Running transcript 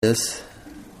this.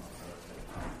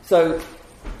 So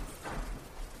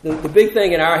the big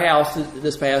thing in our house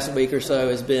this past week or so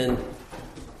has been,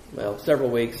 well,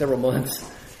 several months,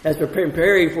 has been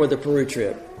preparing for the Peru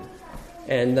trip.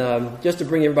 And just to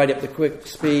bring everybody up to quick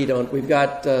speed, we've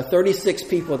got 36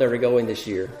 people that are going this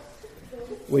year,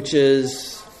 which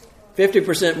is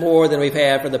 50% more than we've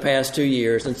had for the past 2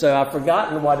 years. And so I've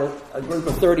forgotten what a group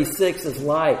of 36 is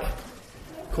like,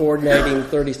 coordinating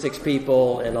 36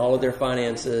 people and all of their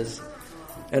finances.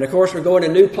 And of course, we're going to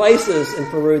new places in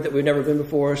Peru that we've never been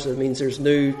before, so it means there's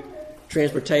new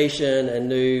transportation and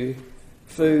new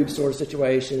food sort of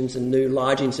situations and new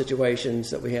lodging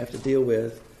situations that we have to deal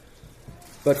with.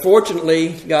 But fortunately,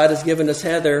 God has given us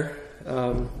Heather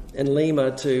and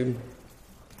Lima to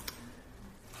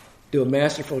do a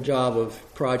masterful job of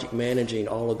project managing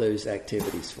all of those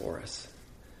activities for us.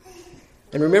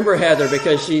 And remember Heather,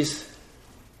 because she's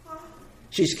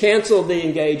canceled the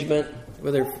engagement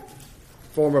with her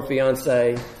former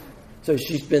fiancé, so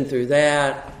she's been through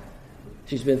that.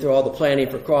 She's been through all the planning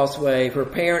for Crossway. Her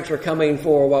parents are coming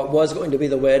for what was going to be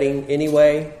the wedding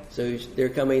anyway, so they're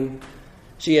coming.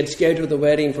 She had scheduled the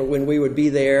wedding for when we would be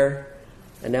there,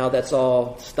 and now that's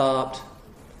all stopped.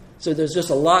 So there's just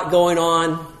a lot going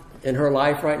on in her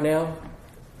life right now.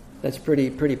 That's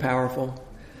pretty powerful.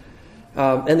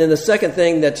 And then the second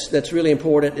thing that's really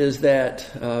important is that,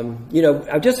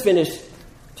 I've just finished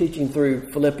teaching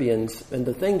through Philippians, and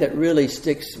the thing that really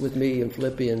sticks with me in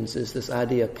Philippians is this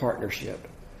idea of partnership.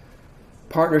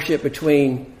 Partnership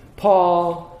between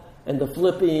Paul and the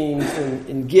Philippians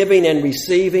in giving and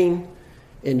receiving,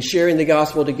 in sharing the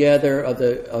gospel together,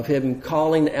 of him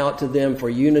calling out to them for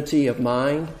unity of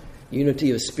mind,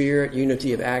 unity of spirit,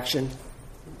 unity of action.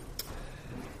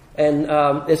 And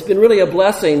it's been really a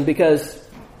blessing because,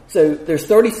 so there's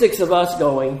 36 of us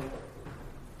going,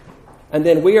 and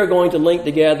then we are going to link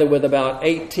together with about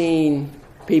 18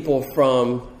 people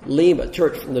from Lima,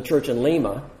 from the church in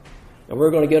Lima, and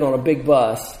we're going to get on a big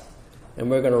bus,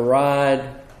 and we're going to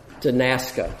ride to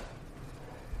Nazca.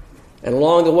 And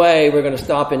along the way, we're going to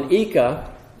stop in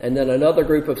Ica, and then another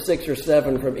group of 6 or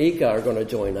 7 from Ica are going to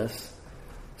join us.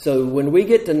 So when we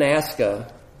get to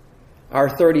Nazca, our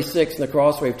 36 in the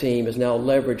Crosswave team is now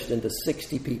leveraged into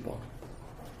 60 people,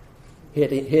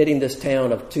 hitting this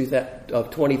town of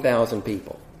 20,000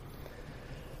 people.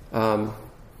 And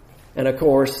of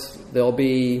course, there'll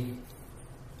be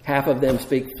half of them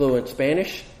speak fluent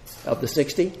Spanish of the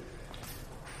 60.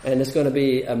 And it's going to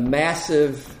be a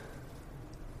massive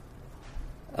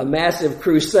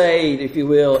crusade, if you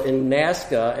will, in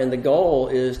Nazca. And the goal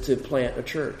is to plant a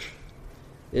church,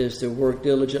 is to work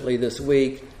diligently this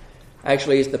week.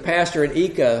 Actually, it's the pastor in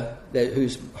Ica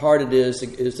whose heart it is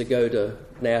to go to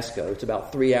Nazca. It's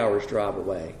about 3 hours drive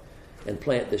away, and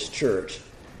plant this church.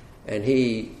 And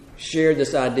he shared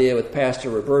this idea with Pastor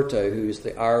Roberto, who's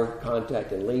our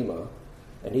contact in Lima.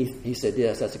 And he said,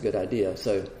 yes, that's a good idea.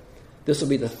 So this will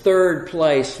be the third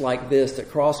place like this that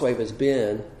Crosswave has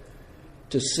been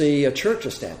to see a church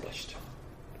established,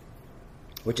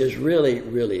 which is really,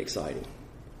 really exciting.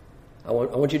 I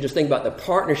want you to just think about the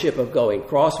partnership of going.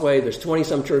 Crosswave, there's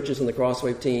 20-some churches in the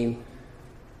Crosswave team.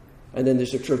 And then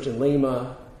there's a church in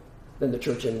Lima. Then the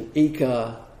church in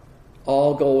Ica.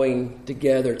 All going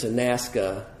together to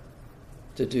Nazca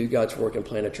to do God's work and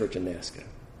plant a church in Nazca.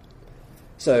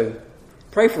 So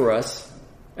pray for us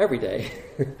every day.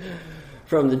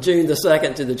 From the June the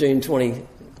 2nd to the June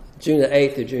the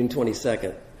 8th to June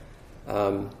 22nd.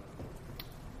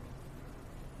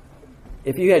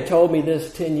 If you had told me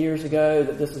this 10 years ago,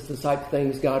 that this is the type of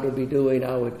things God would be doing,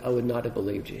 I would not have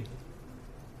believed you.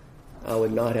 I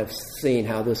would not have seen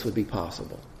how this would be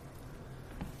possible.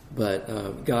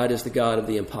 But God is the God of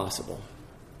the impossible.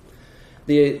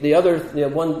 The other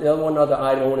one other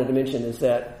item I wanted to mention is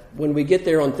that when we get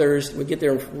there on Thursday, we get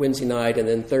there on Wednesday night, and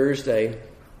then Thursday,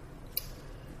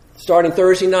 starting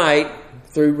Thursday night,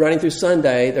 running through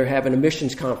Sunday, they're having a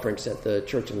missions conference at the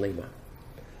church in Lima.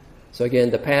 So again,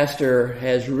 the pastor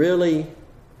has really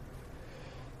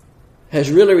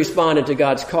responded to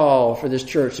God's call for this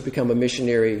church to become a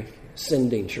missionary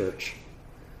sending church.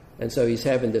 And so he's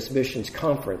having this missions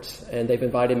conference, and they've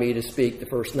invited me to speak the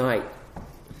first night.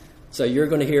 So you're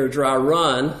going to hear a dry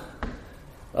run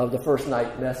of the first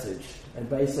night message. And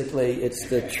basically it's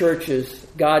the church,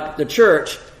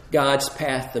 God's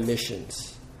path to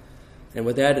missions. And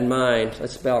with that in mind,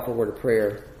 let's bow for a word of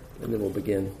prayer, and then we'll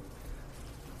begin.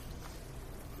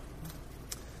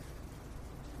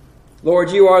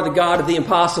 Lord, you are the God of the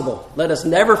impossible. Let us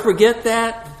never forget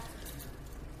that.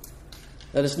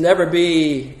 Let us never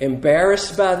be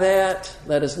embarrassed by that.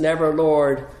 Let us never,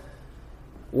 Lord,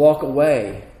 walk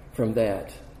away from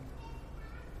that.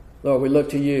 Lord, we look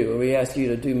to you and we ask you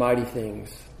to do mighty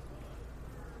things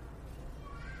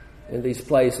in these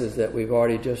places that we've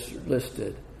already just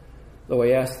listed. Lord,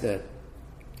 we ask that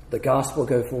the gospel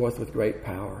go forth with great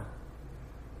power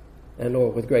and,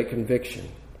 Lord, with great conviction.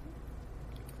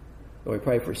 Lord, we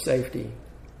pray for safety.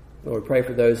 Lord, we pray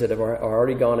for those that have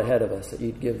already gone ahead of us, that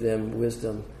you'd give them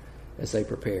wisdom as they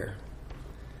prepare.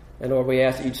 And Lord, we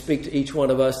ask that you'd speak to each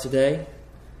one of us today,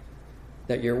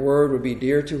 that your word would be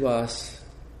dear to us.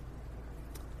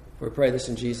 We pray this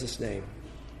in Jesus' name.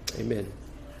 Amen.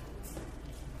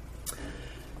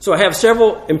 So I have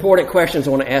several important questions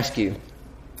I want to ask you.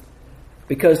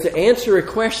 Because to answer a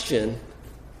question,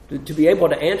 to be able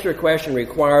to answer a question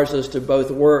requires us to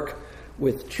both work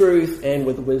with truth and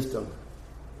with wisdom.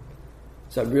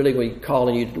 So I'm really going to be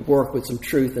calling you to work with some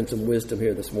truth and some wisdom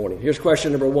here this morning. Here's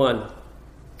question number 1.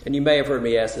 And you may have heard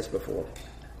me ask this before.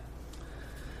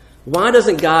 Why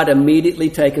doesn't God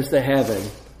immediately take us to heaven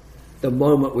the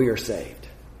moment we are saved?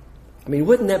 I mean,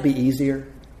 wouldn't that be easier?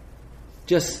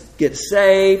 Just get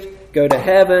saved, go to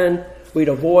heaven, we'd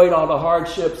avoid all the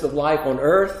hardships of life on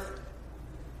earth.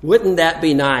 Wouldn't that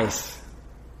be nice?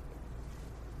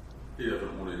 He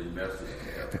doesn't want any messes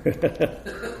to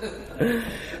happen.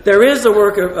 There is a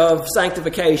work of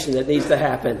sanctification that needs to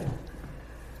happen.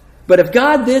 But if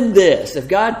God did this, if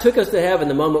God took us to heaven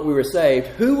the moment we were saved,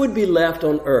 who would be left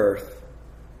on earth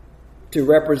to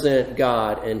represent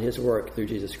God and his work through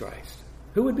Jesus Christ?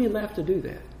 Who would be left to do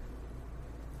that?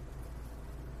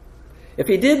 If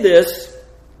he did this,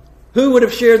 who would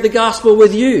have shared the gospel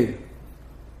with you?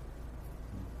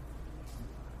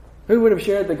 Who would have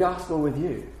shared the gospel with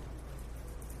you?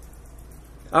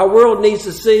 Our world needs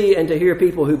to see and to hear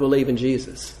people who believe in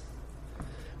Jesus.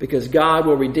 Because God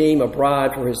will redeem a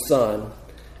bride for his Son.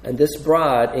 And this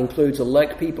bride includes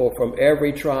elect people from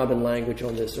every tribe and language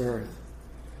on this earth.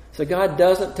 So God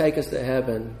doesn't take us to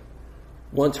heaven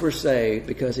once we're saved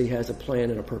because he has a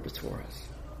plan and a purpose for us.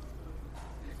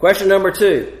 Question number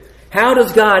 2. How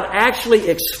does God actually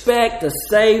expect to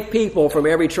save people from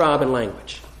every tribe and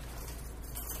language?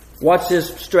 What's his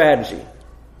strategy?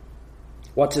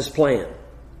 What's his plan?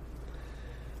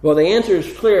 Well, the answer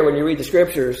is clear when you read the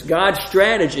scriptures. God's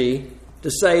strategy to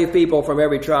save people from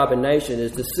every tribe and nation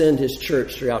is to send his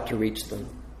church out to reach them,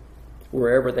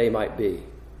 wherever they might be.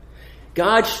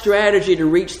 God's strategy to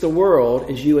reach the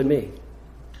world is you and me.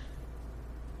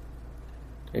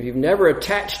 If you've never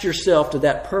attached yourself to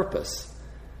that purpose,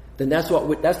 then that's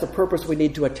the purpose we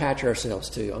need to attach ourselves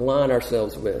to, align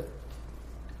ourselves with.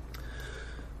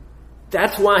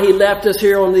 That's why he left us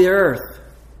here on the earth,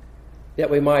 that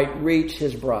we might reach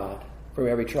his bride from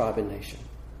every tribe and nation.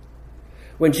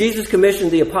 When Jesus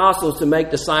commissioned the apostles to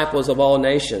make disciples of all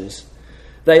nations,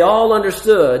 they all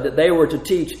understood that they were to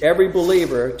teach every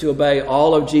believer to obey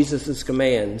all of Jesus'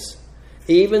 commands,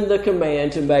 even the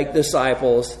command to make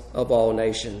disciples of all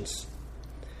nations.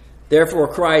 Therefore,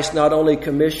 Christ not only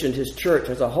commissioned his church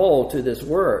as a whole to this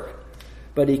work,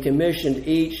 but he commissioned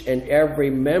each and every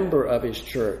member of his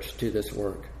church to this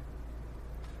work.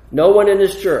 No one in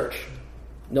his church,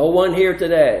 no one here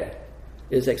today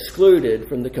is excluded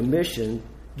from the commission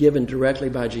given directly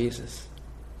by Jesus.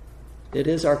 It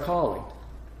is our calling.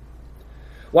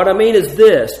 What I mean is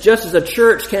this: just as a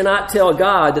church cannot tell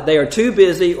God that they are too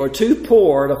busy or too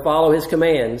poor to follow his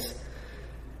commands,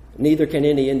 neither can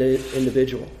any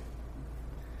individual.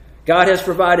 God has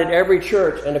provided every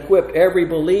church and equipped every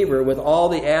believer with all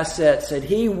the assets that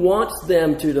he wants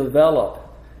them to develop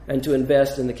and to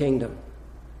invest in the kingdom.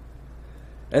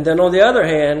 And then on the other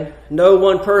hand, no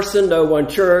one person, no one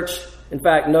church, in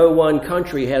fact, no one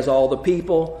country has all the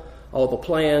people, all the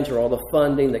plans, or all the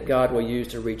funding that God will use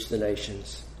to reach the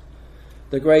nations.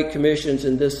 The Great Commission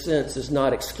in this sense is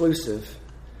not exclusive.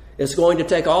 It's going to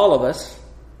take all of us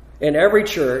in every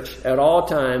church at all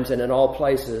times and in all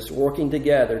places working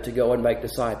together to go and make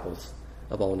disciples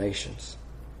of all nations.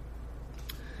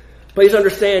 Please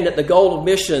understand that the goal of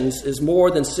missions is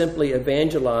more than simply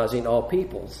evangelizing all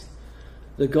peoples.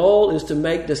 The goal is to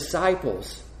make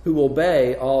disciples who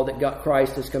obey all that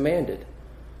Christ has commanded.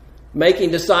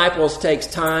 Making disciples takes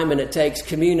time and it takes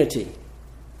community.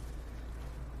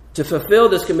 To fulfill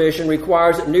this commission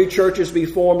requires that new churches be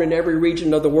formed in every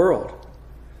region of the world.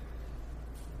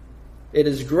 It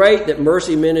is great that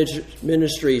Mercy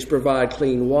Ministries provide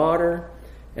clean water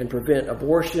and prevent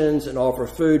abortions and offer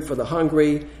food for the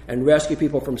hungry and rescue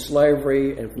people from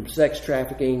slavery and from sex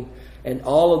trafficking and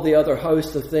all of the other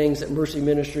hosts of things that Mercy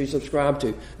Ministries subscribe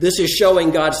to. This is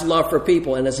showing God's love for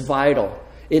people, and it's vital.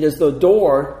 It is the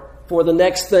door for the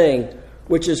next thing,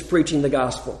 which is preaching the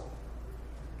gospel.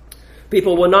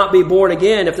 People will not be born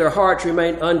again if their hearts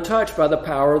remain untouched by the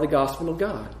power of the gospel of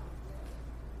God.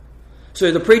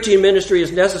 So the preaching ministry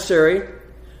is necessary,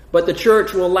 but the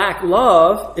church will lack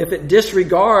love if it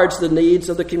disregards the needs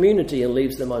of the community and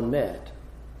leaves them unmet.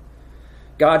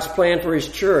 God's plan for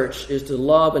his church is to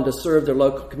love and to serve their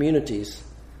local communities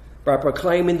by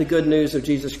proclaiming the good news of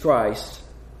Jesus Christ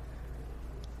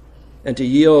and to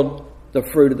yield the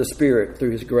fruit of the Spirit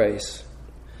through his grace.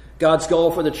 God's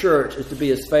goal for the church is to be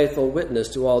his faithful witness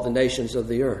to all the nations of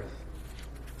the earth.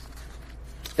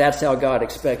 That's how God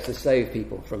expects to save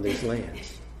people from these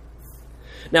lands.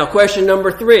 Now, question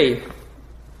number 3.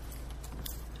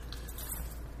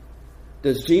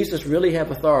 Does Jesus really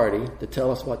have authority to tell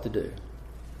us what to do?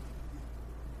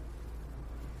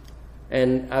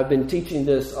 And I've been teaching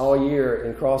this all year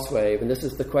in Crosswave, and this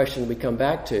is the question we come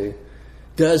back to.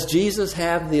 Does Jesus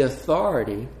have the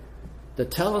authority to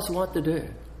tell us what to do?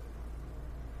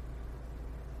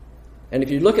 And if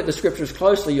you look at the scriptures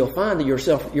closely, you'll find that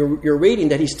you're reading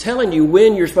that he's telling you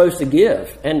when you're supposed to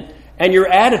give and your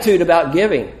attitude about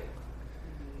giving.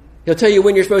 He'll tell you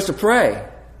when you're supposed to pray.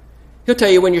 He'll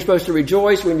tell you when you're supposed to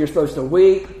rejoice, when you're supposed to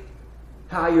weep,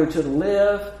 how you're to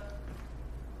live,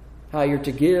 how you're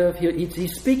to give.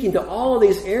 He's speaking to all of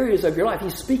these areas of your life.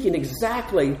 He's speaking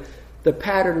exactly the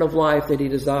pattern of life that he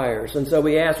desires. And so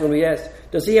when we ask,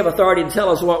 does he have authority to tell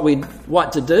us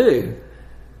what to do?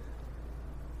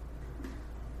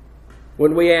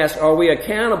 When we ask, are we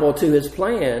accountable to his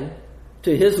plan,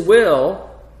 to his will,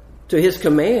 to his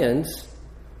commands?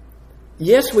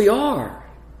 Yes, we are.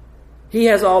 He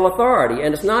has all authority.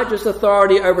 And it's not just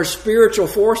authority over spiritual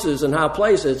forces and high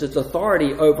places. It's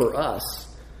authority over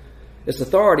us. It's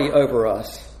authority over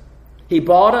us. He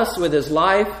bought us with his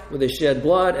life, with his shed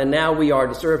blood, and now we are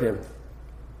to serve him.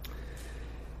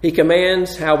 He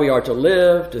commands how we are to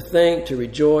live, to think, to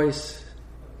rejoice,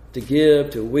 to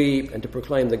give, to weep, and to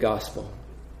proclaim the gospel.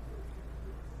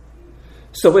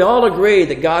 So we all agree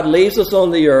that God leaves us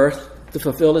on the earth to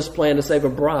fulfill his plan to save a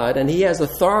bride, and he has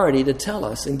authority to tell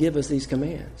us and give us these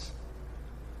commands.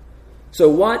 So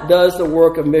what does the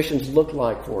work of missions look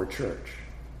like for a church?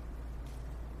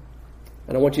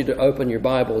 And I want you to open your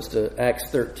Bibles to Acts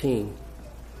 13.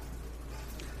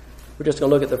 We're just going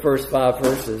to look at the first 5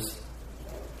 verses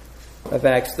of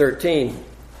Acts 13.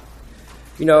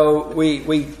 You know,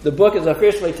 the book is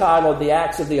officially titled The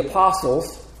Acts of the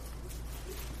Apostles,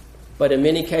 but in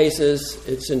many cases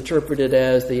it's interpreted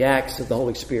as the Acts of the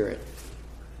Holy Spirit.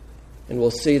 And we'll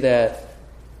see that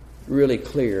really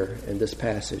clear in this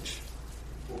passage.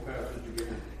 What passage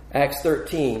again? Acts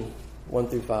 13, 1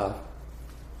 through 5.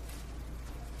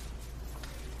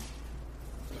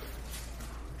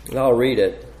 And I'll read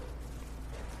it.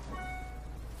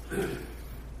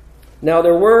 Now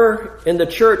there were in the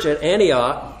church at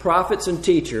Antioch prophets and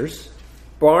teachers,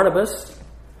 Barnabas,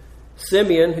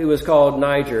 Simeon, who was called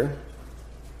Niger,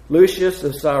 Lucius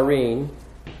of Cyrene,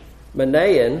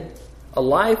 Manaen, a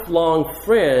lifelong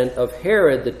friend of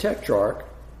Herod the Tetrarch,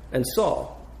 and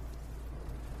Saul.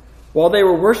 While they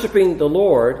were worshiping the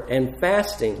Lord and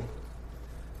fasting,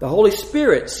 the Holy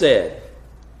Spirit said,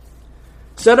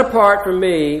 "Set apart for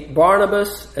me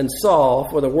Barnabas and Saul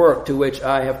for the work to which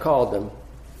I have called them."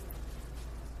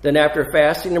 Then after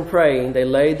fasting and praying, they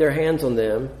laid their hands on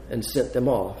them and sent them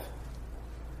off.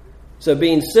 So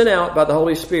being sent out by the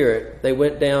Holy Spirit, they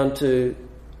went down to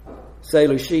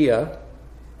Seleucia,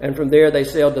 and from there they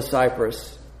sailed to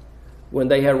Cyprus. When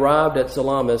they had arrived at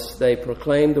Salamis, they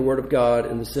proclaimed the word of God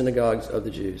in the synagogues of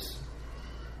the Jews.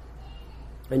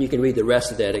 And you can read the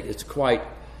rest of that. It's quite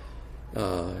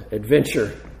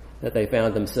adventure that they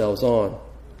found themselves on.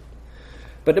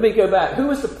 But let me go back. Who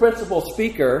is the principal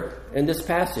speaker in this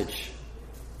passage?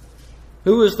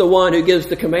 Who is the one who gives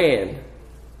the command?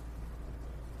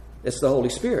 It's the Holy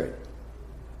Spirit.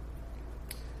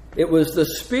 It was the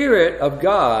Spirit of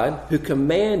God who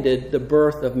commanded the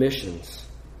birth of missions.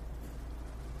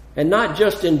 And not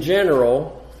just in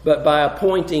general, but by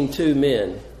appointing 2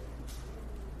 men.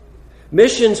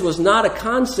 Missions was not a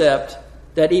concept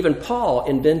that even Paul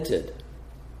invented.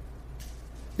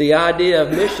 The idea of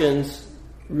missions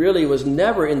really was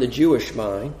never in the Jewish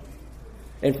mind.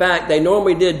 In fact, they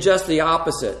normally did just the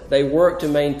opposite. They worked to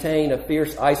maintain a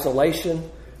fierce isolation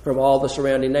from all the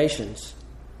surrounding nations.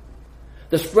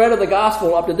 The spread of the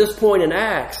gospel up to this point in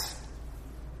Acts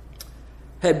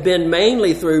had been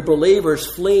mainly through believers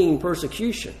fleeing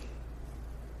persecution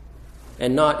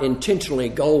and not intentionally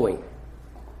going.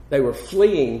 They were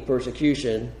fleeing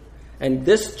persecution, and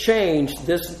this changed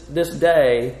this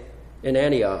day in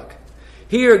Antioch.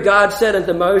 Here, God set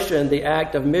into motion the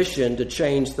act of mission to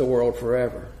change the world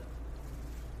forever.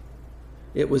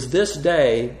 It was this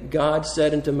day God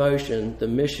set into motion the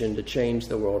mission to change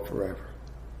the world forever.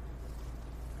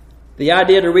 The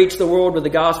idea to reach the world with the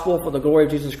gospel for the glory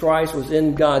of Jesus Christ was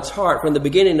in God's heart from the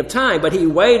beginning of time, but he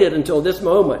waited until this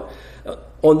moment.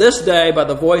 On this day, by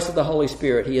the voice of the Holy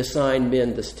Spirit, he assigned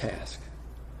men this task.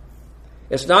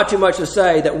 It's not too much to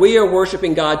say that we are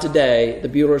worshiping God today at the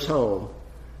Bueller's home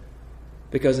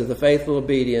because of the faithful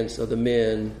obedience of the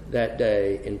men that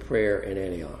day in prayer in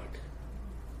Antioch.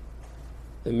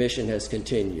 The mission has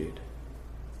continued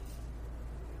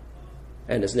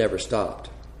and has never stopped.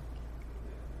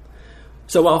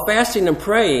 So while fasting and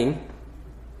praying,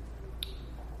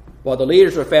 while the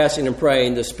leaders were fasting and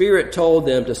praying, the Spirit told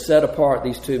them to set apart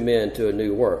these two men to a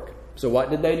new work. So what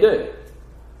did they do?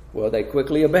 Well, they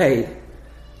quickly obeyed,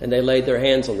 and they laid their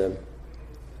hands on them.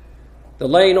 The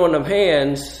laying on of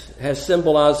hands has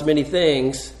symbolized many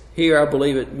things. Here, I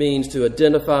believe it means to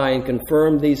identify and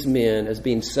confirm these men as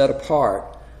being set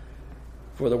apart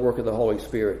for the work of the Holy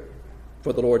Spirit,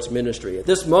 for the Lord's ministry. At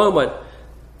this moment,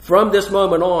 from this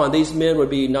moment on, these men would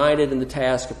be united in the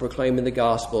task of proclaiming the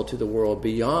gospel to the world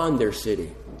beyond their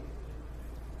city.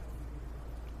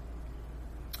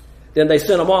 Then they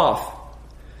sent them off.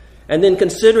 And then,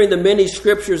 considering the many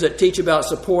scriptures that teach about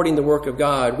supporting the work of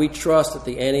God, we trust that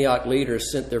the Antioch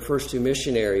leaders sent their first two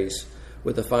missionaries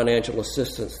with the financial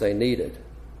assistance they needed.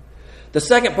 The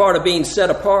second part of being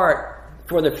set apart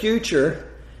for the future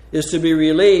is to be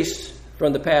released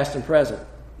from the past and present.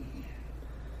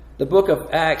 The book of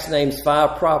Acts names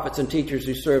 5 prophets and teachers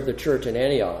who served the church in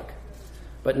Antioch.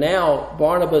 But now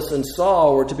Barnabas and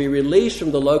Saul were to be released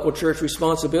from the local church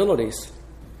responsibilities.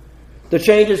 The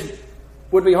changes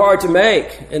would be hard to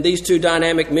make, and these two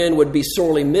dynamic men would be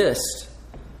sorely missed.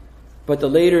 But the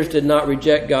leaders did not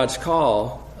reject God's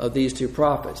call of these two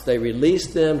prophets. They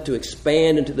released them to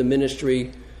expand into the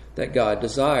ministry that God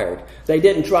desired. They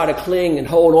didn't try to cling and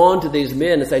hold on to these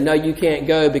men and say, no, you can't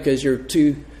go because you're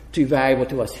too valuable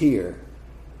to us here.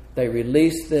 They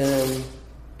released them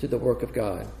to the work of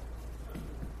God.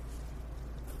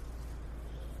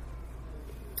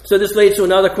 So this leads to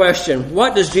another question.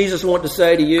 What does Jesus want to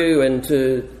say to you and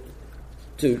to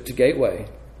Gateway?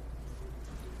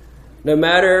 No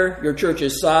matter your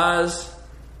church's size,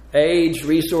 age,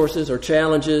 resources, or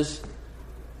challenges,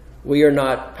 we are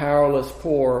not powerless,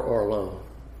 poor, or alone.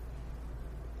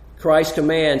 Christ's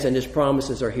commands and his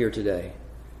promises are here today.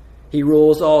 He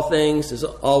rules all things, is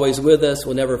always with us,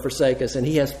 will never forsake us, and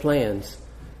he has plans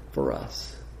for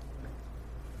us.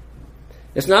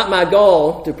 It's not my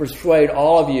goal to persuade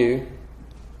all of you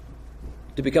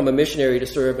to become a missionary to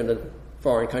serve in a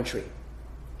foreign country.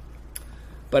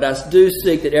 But I do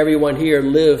seek that everyone here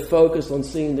live focused on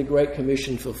seeing the Great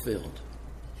Commission fulfilled.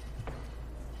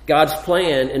 God's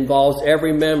plan involves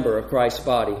every member of Christ's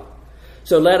body.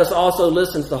 So let us also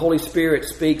listen to the Holy Spirit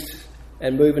speaks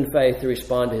and move in faith to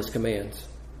respond to his commands.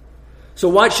 So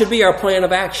what should be our plan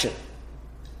of action?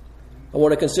 I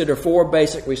want to consider 4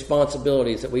 basic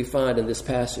responsibilities that we find in this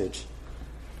passage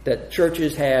that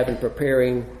churches have in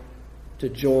preparing to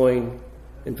join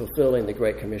in fulfilling the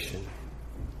Great Commission.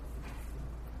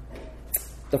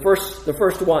 The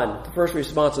first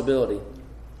responsibility: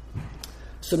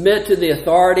 submit to the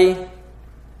authority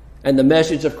and the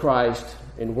message of Christ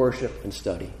in worship and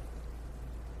study.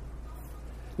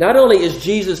 Not only is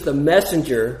Jesus the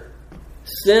messenger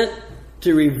sent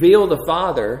to reveal the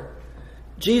Father,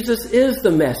 Jesus is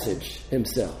the message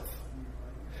himself.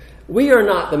 We are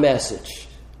not the message,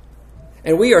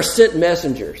 and we are sent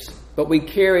messengers, but we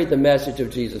carry the message of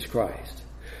Jesus Christ.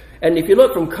 And if you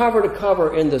look from cover to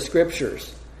cover in the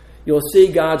Scriptures, you'll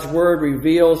see God's Word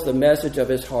reveals the message of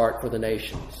his heart for the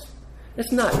nations.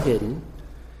 It's not hidden.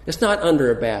 It's not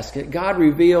under a basket. God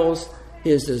reveals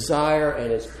his desire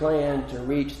and his plan to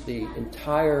reach the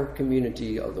entire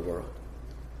community of the world.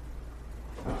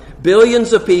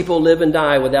 Billions of people live and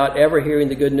die without ever hearing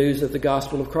the good news of the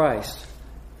gospel of Christ.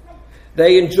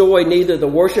 They enjoy neither the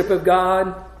worship of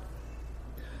God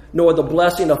nor the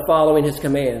blessing of following his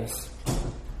commands.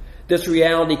 This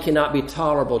reality cannot be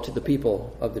tolerable to the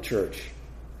people of the church.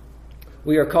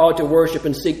 We are called to worship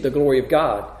and seek the glory of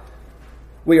God.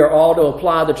 We are all to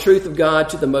apply the truth of God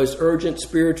to the most urgent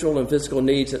spiritual and physical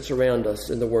needs that surround us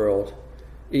in the world,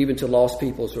 even to lost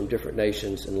peoples from different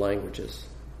nations and languages.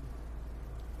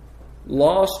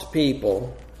 Lost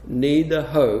people need the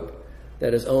hope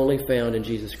that is only found in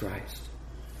Jesus Christ.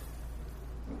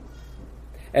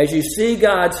 As you see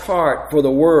God's heart for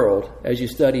the world as you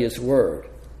study his word,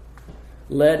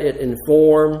 let it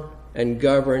inform and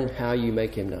govern how you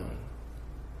make him known.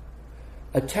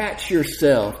 Attach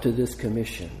yourself to this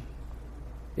commission.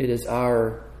 It is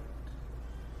our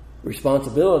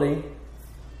responsibility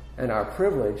and our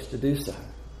privilege to do so.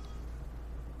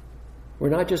 We're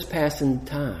not just passing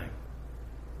time.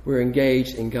 We're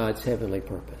engaged in God's heavenly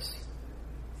purpose.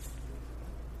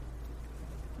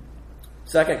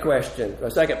 Second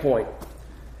point.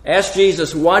 Ask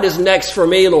Jesus, what is next for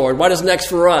me, Lord? What is next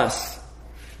for us?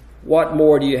 What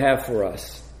more do you have for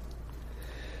us?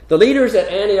 The leaders at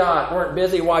Antioch weren't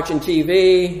busy watching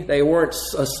TV. They weren't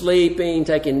sleeping,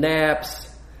 taking naps.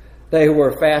 They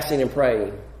were fasting and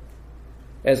praying,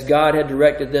 as God had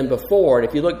directed them before. And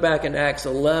if you look back in Acts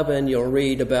 11, you'll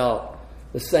read about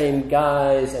the same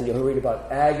guys, and you'll read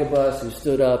about Agabus, who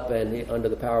stood up and under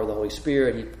the power of the Holy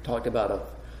Spirit, he talked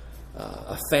about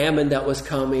a famine that was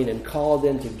coming and called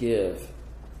them to give.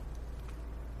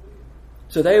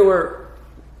 So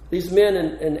these men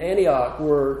in Antioch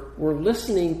were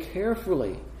listening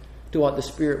carefully to what the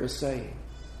Spirit was saying.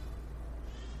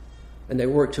 And they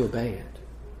worked to obey it.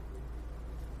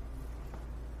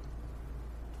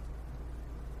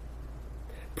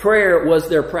 Prayer was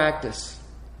their practice.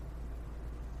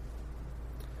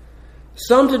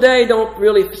 Some today don't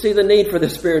really see the need for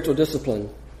this spiritual discipline.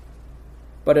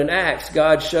 But in Acts,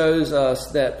 God shows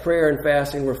us that prayer and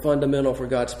fasting were fundamental for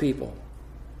God's people.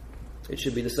 It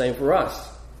should be the same for us.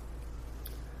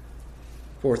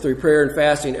 For through prayer and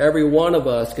fasting, every one of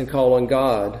us can call on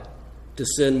God to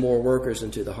send more workers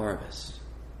into the harvest.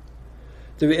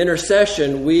 Through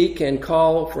intercession, we can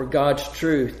call for God's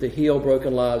truth to heal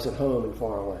broken lives at home and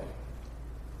far away.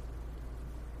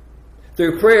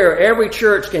 Through prayer, every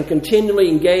church can continually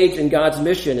engage in God's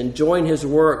mission and join His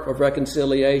work of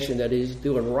reconciliation that He's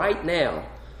doing right now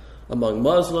among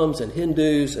Muslims and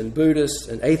Hindus and Buddhists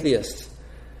and atheists.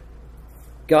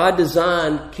 God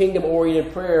designed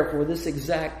kingdom-oriented prayer for this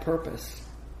exact purpose.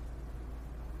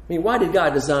 I mean, why did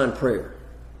God design prayer?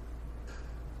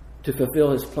 To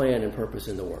fulfill His plan and purpose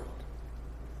in the world.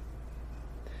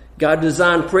 God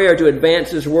designed prayer to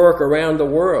advance His work around the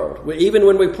world. Even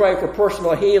when we pray for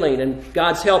personal healing and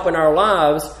God's help in our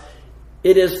lives,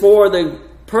 it is for the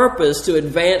purpose to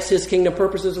advance His kingdom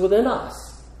purposes within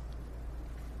us.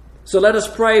 So let us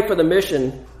pray for the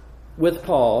mission with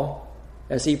Paul,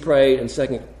 as he prayed in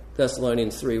 2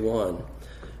 Thessalonians 3:1,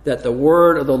 that the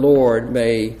word of the Lord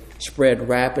may spread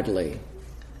rapidly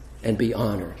and be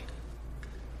honored.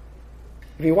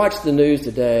 If you watch the news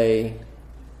today,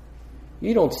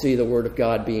 you don't see the word of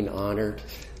God being honored.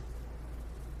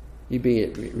 You be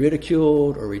it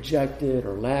ridiculed or rejected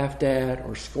or laughed at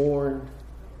or scorned,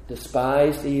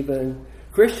 despised even.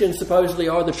 Christians supposedly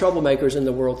are the troublemakers in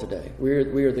the world today.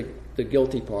 We are the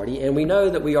guilty party, and we know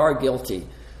that we are guilty.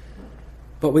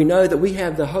 But we know that we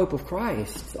have the hope of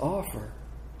Christ to offer.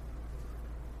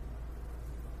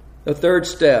 The third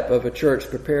step of a church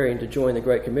preparing to join the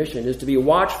Great Commission is to be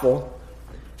watchful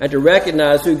and to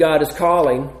recognize who God is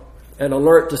calling and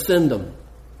alert to send them.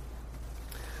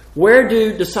 Where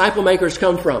do disciple makers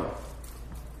come from?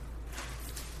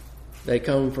 They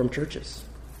come from churches.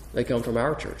 They come from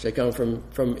our church. They come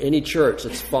from any church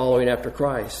that's following after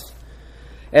Christ.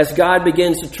 As God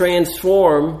begins to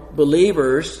transform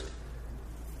believers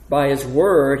by His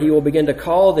word, He will begin to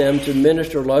call them to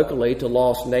minister locally to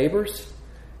lost neighbors,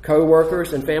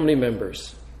 co-workers, and family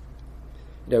members.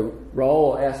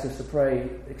 Raul asked us to pray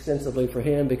extensively for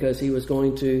him because he was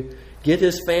going to get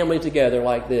his family together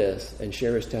like this and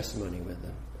share his testimony with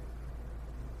them.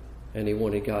 And he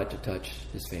wanted God to touch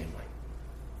his family.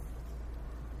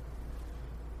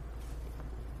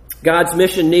 God's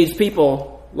mission needs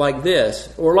people like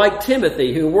this, or like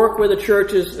Timothy, who work where the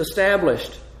church is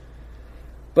established.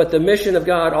 But the mission of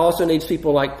God also needs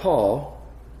people like Paul,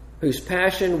 whose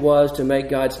passion was to make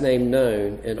God's name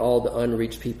known in all the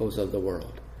unreached peoples of the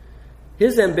world.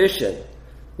 His ambition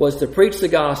was to preach the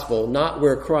gospel not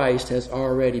where Christ has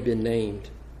already been named.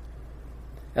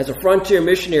 As a frontier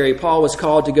missionary, Paul was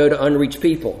called to go to unreached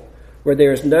people, where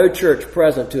there is no church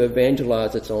present to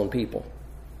evangelize its own people.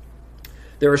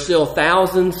 There are still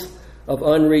thousands of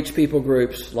unreached people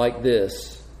groups like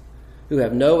this who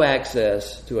have no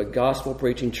access to a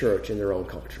gospel-preaching church in their own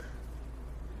culture.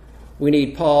 We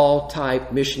need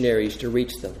Paul-type missionaries to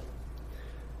reach them.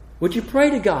 Would you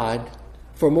pray to God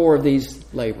for more of these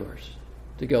laborers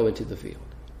to go into the field?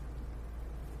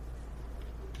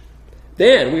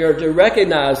 Then we are to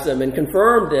recognize them and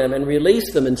confirm them and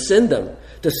release them and send them.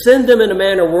 To send them in a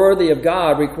manner worthy of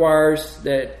God requires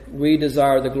that we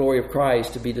desire the glory of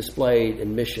Christ to be displayed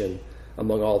in mission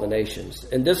among all the nations.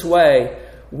 In this way,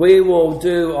 we will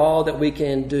do all that we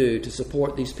can do to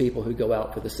support these people who go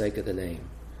out for the sake of the name.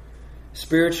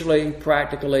 Spiritually,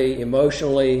 practically,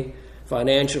 emotionally,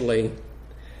 financially.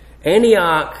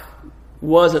 Antioch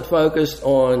wasn't focused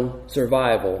on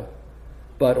survival,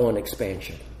 but on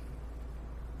expansion.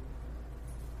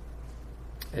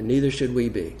 And neither should we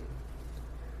be.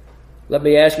 Let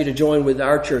me ask you to join with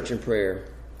our church in prayer.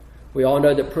 We all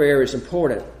know that prayer is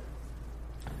important,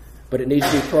 but it needs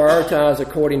to be prioritized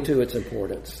according to its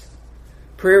importance.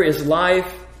 Prayer is life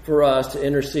for us to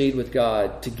intercede with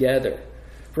God together,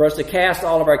 for us to cast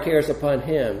all of our cares upon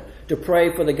Him, to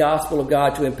pray for the gospel of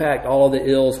God to impact all of the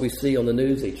ills we see on the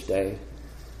news each day,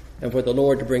 and for the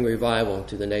Lord to bring revival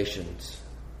to the nations.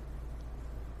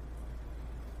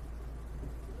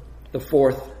 The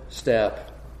fourth step: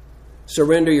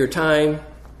 surrender your time,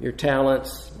 your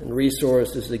talents, and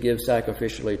resources to give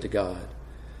sacrificially to God.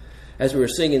 As we were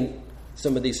singing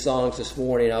some of these songs this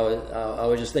morning, I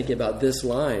was just thinking about this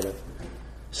line of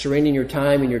surrendering your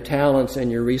time and your talents and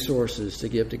your resources to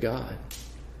give to God.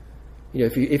 You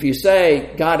know, if you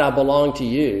say, God, I belong to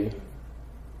you,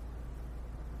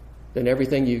 then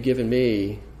everything you've given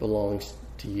me belongs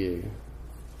to you.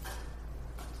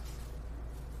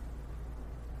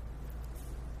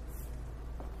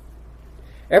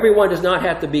 Everyone does not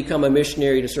have to become a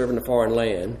missionary to serve in a foreign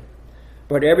land,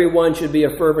 but everyone should be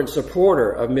a fervent supporter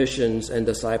of missions and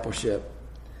discipleship.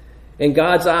 In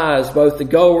God's eyes, both the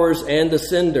goers and the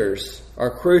senders are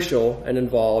crucial and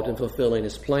involved in fulfilling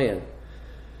His plan.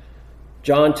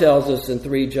 John tells us in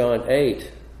 3 John 8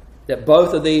 that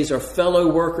both of these are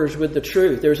fellow workers with the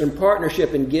truth. There's a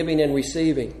partnership in giving and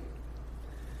receiving.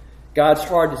 God's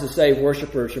heart is to save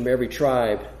worshipers from every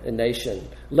tribe and nation.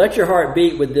 Let your heart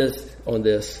beat with this on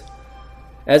this.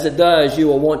 As it does, you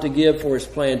will want to give for His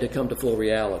plan to come to full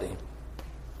reality.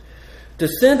 To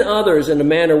send others in a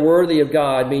manner worthy of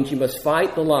God means you must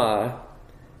fight the lie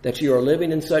that you are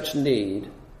living in such need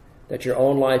that your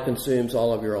own life consumes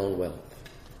all of your own wealth.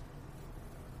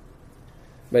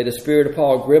 May the Spirit of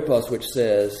Paul grip us, which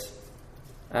says,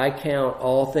 I count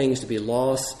all things to be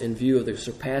lost in view of the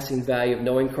surpassing value of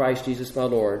knowing Christ Jesus my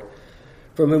Lord,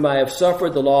 from whom I have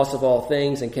suffered the loss of all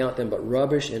things and count them but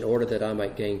rubbish in order that I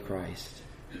might gain Christ.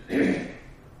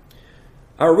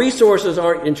 Our resources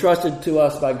aren't entrusted to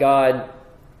us by God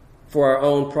for our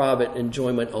own private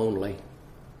enjoyment only.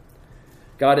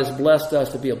 God has blessed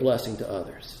us to be a blessing to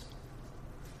others.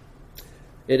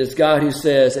 It is God who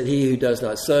says that he who does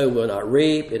not sow will not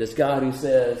reap. It is God who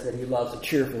says that He loves a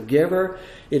cheerful giver.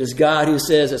 It is God who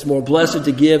says it's more blessed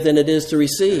to give than it is to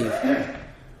receive.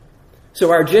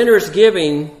 So our generous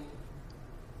giving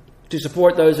to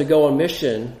support those who go on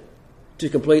mission to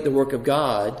complete the work of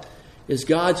God is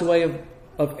God's way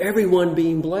of everyone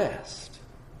being blessed.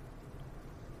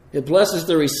 It blesses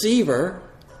the receiver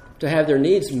to have their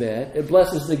needs met. It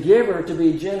blesses the giver to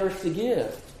be generous to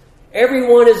give.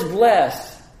 Everyone is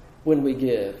blessed when we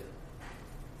give,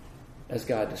 as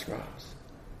God describes.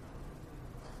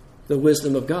 The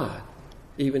wisdom of God,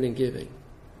 even in giving.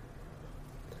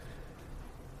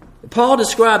 Paul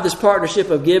described this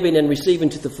partnership of giving and receiving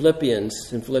to the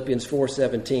Philippians in Philippians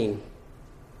 4:17.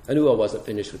 I knew I wasn't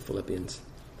finished with Philippians.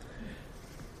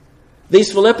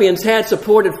 These Philippians had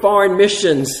supported foreign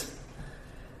missions.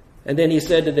 And then he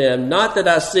said to them, not that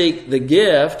I seek the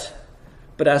gift,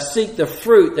 but I seek the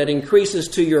fruit that increases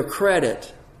to your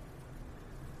credit.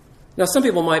 Now, some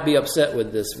people might be upset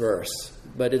with this verse,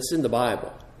 but it's in the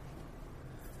Bible,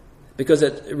 because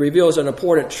it reveals an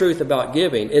important truth about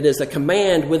giving. It is a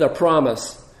command with a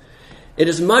promise.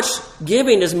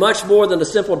 Giving is much more than a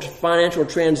simple financial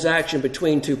transaction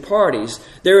between two parties.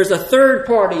 There is a third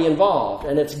party involved,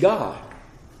 and it's God.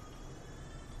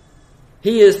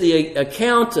 He is the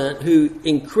accountant who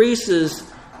increases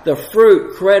the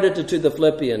fruit credited to the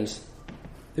Philippians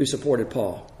who supported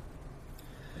Paul.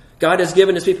 God has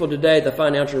given His people today the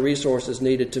financial resources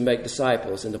needed to make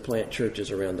disciples and to plant churches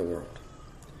around the world.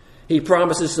 He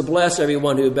promises to bless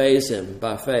everyone who obeys Him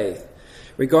by faith.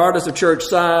 Regardless of church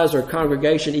size or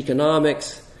congregation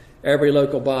economics, every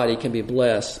local body can be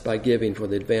blessed by giving for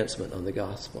the advancement of the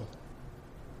gospel.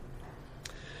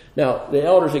 Now, the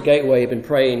elders at Gateway have been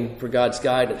praying for God's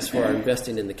guidance for our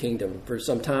investing in the kingdom for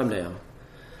some time now.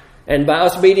 And by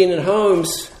us meeting in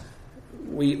homes,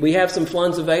 we have some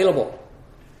funds available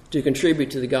to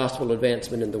contribute to the gospel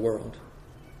advancement in the world.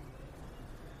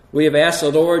 We have asked the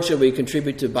Lord, should we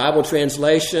contribute to Bible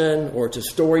translation or to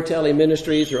storytelling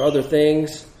ministries or other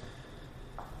things?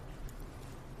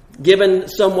 Given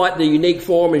somewhat the unique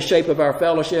form and shape of our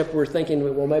fellowship, we're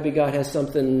thinking, well, maybe God has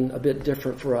something a bit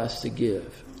different for us to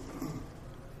give.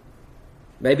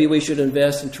 Maybe we should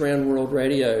invest in Trend World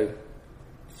Radio,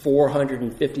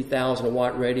 450,000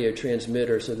 watt radio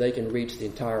transmitter, so they can reach the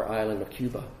entire island of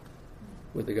Cuba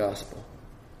with the gospel.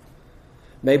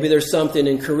 Maybe there's something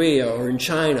in Korea or in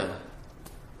China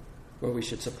where we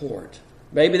should support.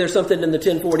 Maybe there's something in the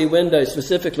 1040 window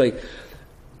specifically.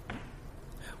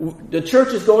 The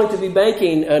church is going to be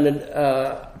making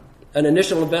an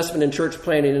initial investment in church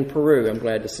planting in Peru, I'm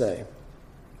glad to say.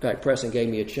 In fact, Preston gave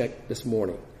me a check this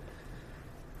morning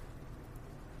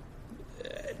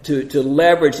to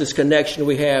leverage this connection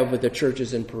we have with the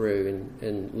churches in Peru,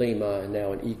 in Lima, and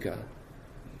now in Ica.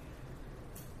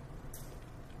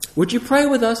 Would you pray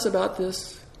with us about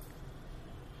this?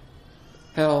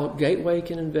 How Gateway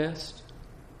can invest?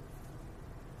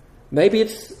 Maybe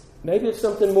it's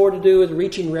something more to do with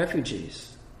reaching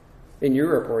refugees in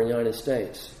Europe or in the United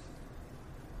States.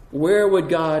 Where would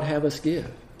God have us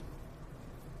give?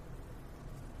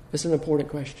 It's an important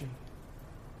question.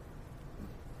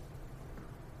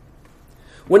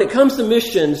 When it comes to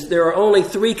missions, there are only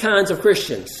three kinds of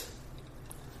Christians: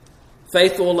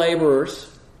 faithful laborers,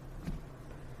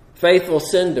 faithful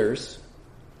senders,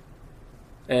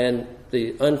 and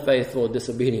the unfaithful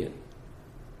disobedient.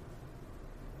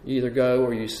 You either go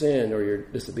or you sin or you're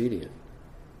disobedient,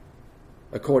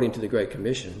 according to the Great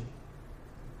Commission.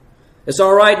 It's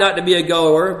all right not to be a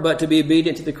goer, but to be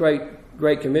obedient to the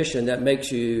Great Commission, that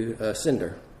makes you a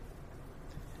sender.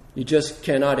 You just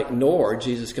cannot ignore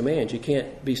Jesus' commands. You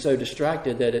can't be so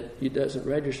distracted that it doesn't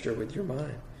register with your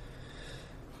mind.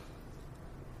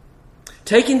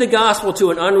 Taking the gospel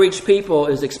to an unreached people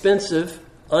is expensive,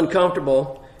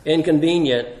 uncomfortable,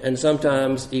 inconvenient, and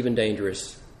sometimes even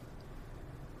dangerous.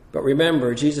 But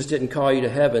remember, Jesus didn't call you to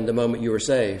heaven the moment you were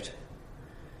saved.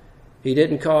 He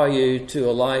didn't call you to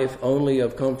a life only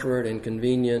of comfort and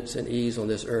convenience and ease on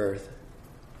this earth.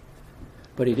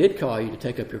 But he did call you to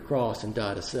take up your cross and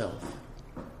die to self.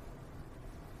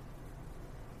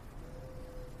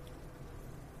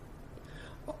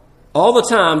 All the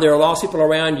time, there are lost people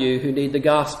around you who need the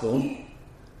gospel,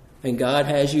 and God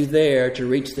has you there to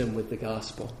reach them with the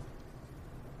gospel.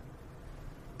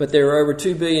 But there are over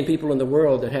 2 billion people in the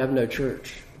world that have no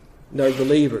church, no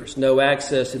believers, no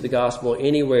access to the gospel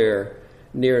anywhere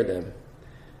near them.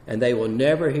 And they will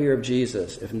never hear of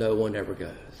Jesus if no one ever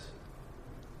goes.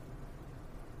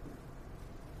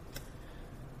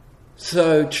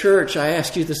 So, church, I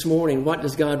ask you this morning, what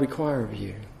does God require of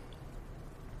you?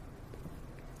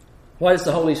 What is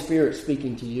the Holy Spirit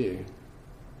speaking to you?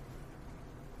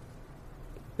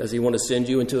 Does he want to send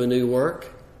you into a new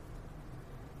work?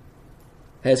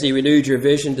 Has he renewed your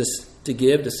vision to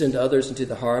give, to send others into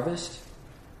the harvest?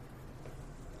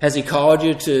 Has he called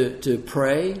you to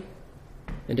pray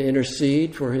and to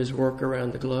intercede for his work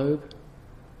around the globe?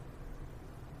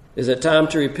 Is it time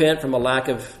to repent from a lack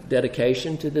of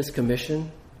dedication to this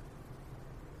commission?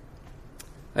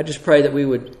 I just pray that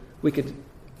we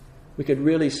could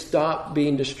really stop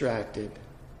being distracted.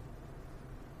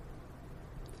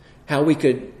 How we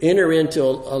could enter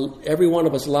into every one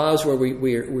of us lives where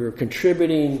we're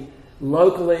contributing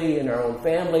locally in our own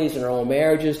families, in our own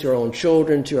marriages, to our own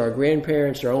children, to our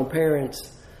grandparents, to our own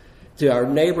parents, to our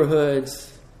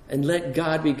neighborhoods, and let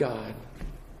God be God.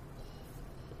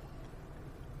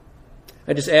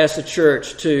 I just ask the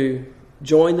church to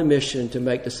join the mission to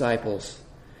make disciples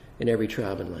in every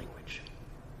tribe and language.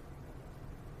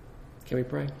 Can we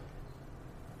pray?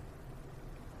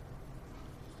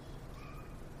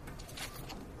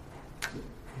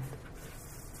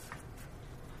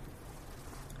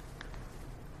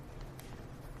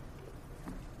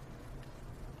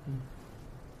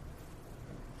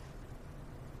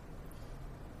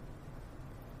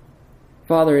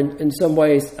 Father, in some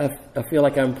ways, I feel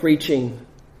like I'm preaching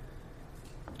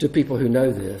to people who know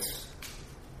this,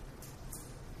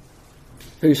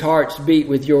 whose hearts beat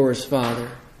with yours, Father,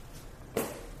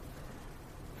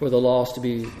 for the lost to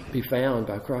be found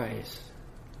by Christ.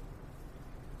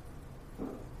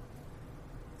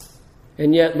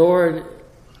 And yet, Lord,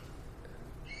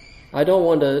 I don't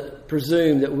want to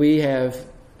presume that we have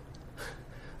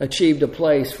achieved a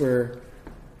place where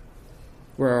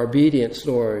our obedience,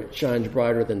 Lord, shines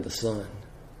brighter than the sun.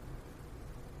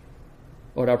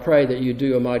 Lord, I pray that you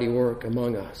do a mighty work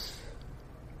among us.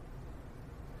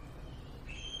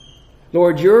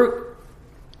 Lord,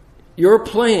 your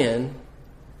plan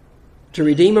to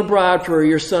redeem a bride for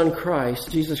your Son Christ,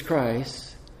 Jesus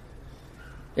Christ,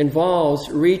 involves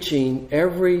reaching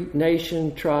every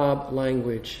nation, tribe,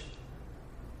 language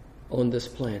on this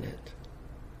planet.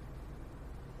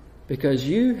 Because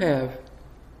you have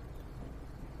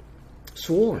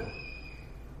sworn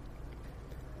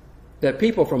that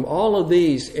people from all of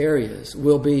these areas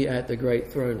will be at the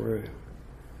great throne room.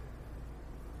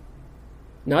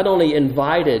 Not only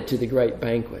invited to the great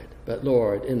banquet, but,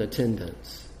 Lord, in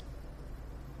attendance,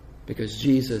 because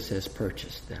Jesus has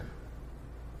purchased them.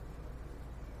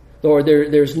 Lord,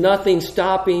 there's nothing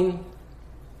stopping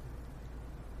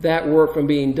that work from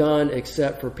being done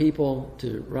except for people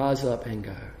to rise up and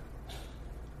go.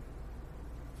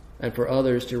 and for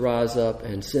others to rise up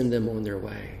and send them on their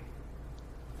way.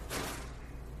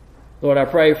 Lord, I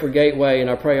pray for Gateway, and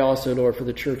I pray also, Lord, for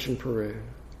the church in Peru,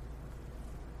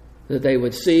 that they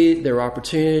would see their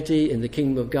opportunity in the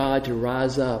kingdom of God to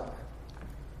rise up,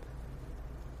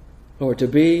 Lord, to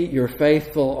be your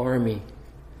faithful army,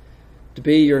 to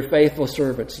be your faithful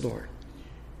servants, Lord.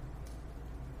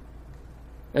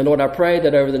 And Lord, I pray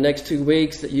that over the next 2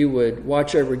 weeks that you would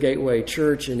watch over Gateway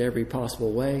Church in every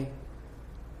possible way,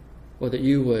 or that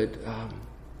you would,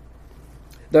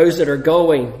 those that are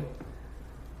going,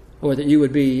 or that you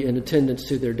would be in attendance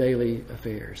to their daily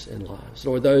affairs and lives.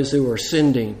 Lord, those who are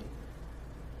sending,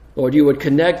 Lord, you would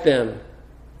connect them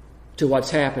to what's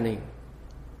happening.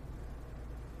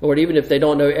 Lord, even if they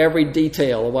don't know every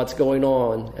detail of what's going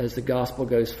on as the gospel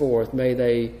goes forth, may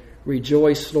they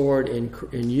rejoice, Lord,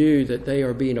 in you that they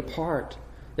are being a part.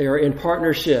 They are in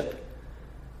partnership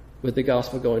with the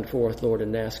gospel going forth, Lord,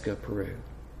 in Nazca, Peru.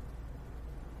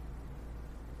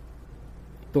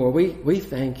 Lord, we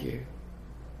thank you.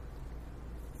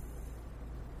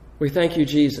 We thank you,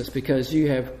 Jesus, because you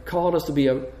have called us to be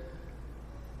an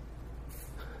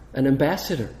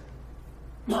ambassador.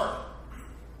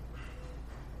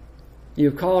 You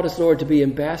have called us, Lord, to be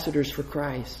ambassadors for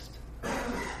Christ.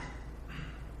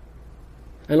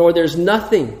 And Lord, there's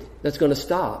nothing that's going to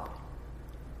stop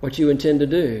what you intend to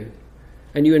do.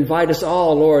 And you invite us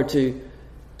all, Lord, to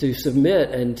submit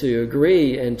and to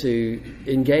agree and to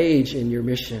engage in your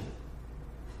mission.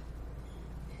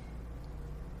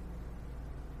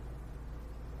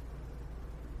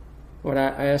 Lord,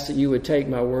 I ask that you would take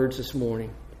my words this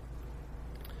morning.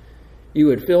 You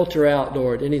would filter out,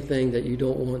 Lord, anything that you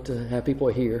don't want to have people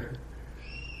hear.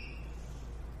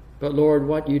 But Lord,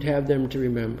 what you'd have them to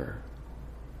remember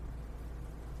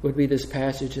would be this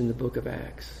passage in the book of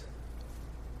Acts.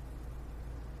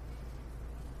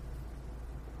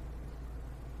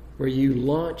 Where you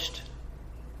launched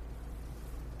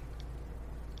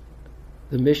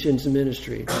the missions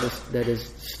ministry that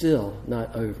is still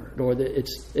not over. Lord,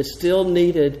 it's still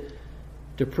needed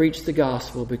to preach the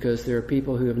gospel because there are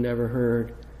people who have never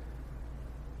heard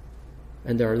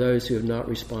and there are those who have not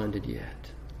responded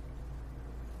yet.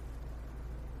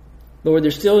 Lord,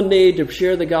 there's still a need to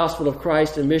share the gospel of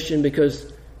Christ and mission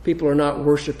because people are not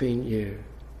worshiping you.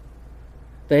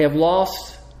 They have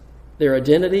lost their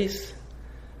identities.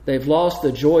 They've lost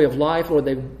the joy of life, or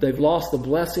they've lost the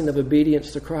blessing of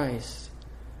obedience to Christ.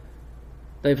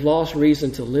 They've lost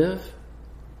reason to live.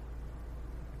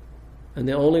 And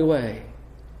the only way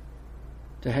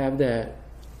to have that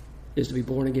is to be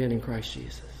born again in Christ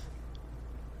Jesus.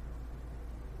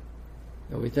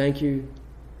 Lord, we thank you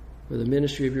for the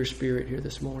ministry of your Spirit here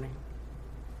this morning.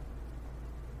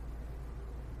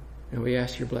 And we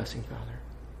ask your blessing, Father.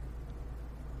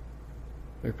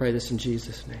 We pray this in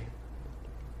Jesus' name.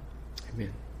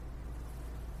 Amen.